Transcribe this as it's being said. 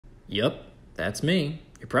Yep, that's me.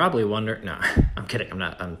 You're probably wondering. No, I'm kidding.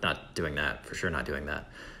 I'm not doing that. For sure not doing that.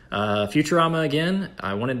 Futurama again.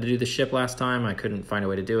 I wanted to do the ship last time. I couldn't find a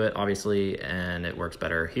way to do it, obviously, and it works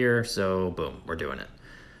better here. So boom, we're doing it.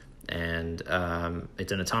 And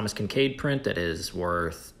it's in a Thomas Kincaid print that is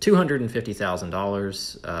worth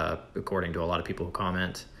 $250,000, according to a lot of people who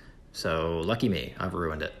comment. So lucky me, I've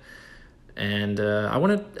ruined it. And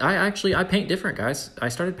I paint different, guys. I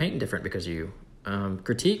started painting different because of you.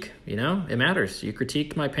 Critique, it matters. You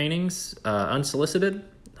critique my paintings unsolicited.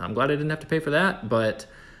 I'm glad I didn't have to pay for that, but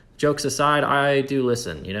jokes aside, I do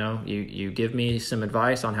listen. You give me some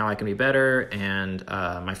advice on how I can be better, and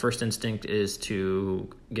my first instinct is to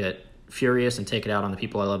get furious and take it out on the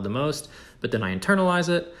people I love the most, but then I internalize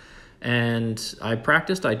it. And I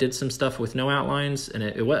practiced. I did some stuff with no outlines, and I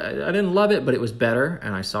didn't love it, but it was better,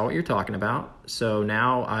 and I saw what you're talking about. So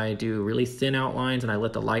now I do really thin outlines, and I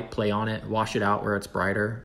let the light play on it, wash it out where it's brighter,